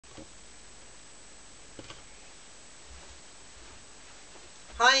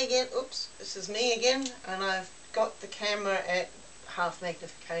Hi again, oops, this is me again, and I've got the camera at half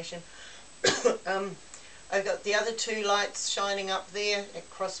magnification. I've got the other two lights shining up there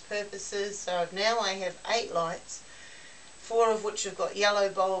at cross purposes, so now I have 8 lights, 4 of which have got yellow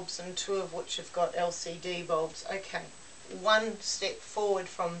bulbs and 2 of which have got LCD bulbs. Okay, one step forward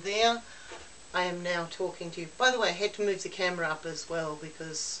from there, I am now talking to you. By the way, I had to move the camera up as well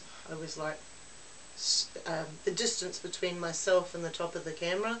because I was like, the distance between myself and the top of the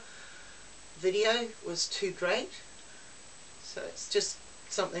camera video was too great, so it's just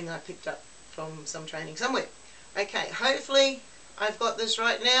something I picked up from some training somewhere. Okay, hopefully I've got this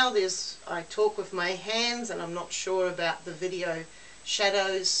right now. I talk with my hands and I'm not sure about the video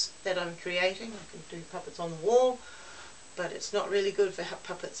shadows that I'm creating. I can do puppets on the wall, but it's not really good for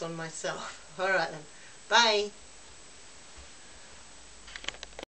puppets on myself. Alright then, bye.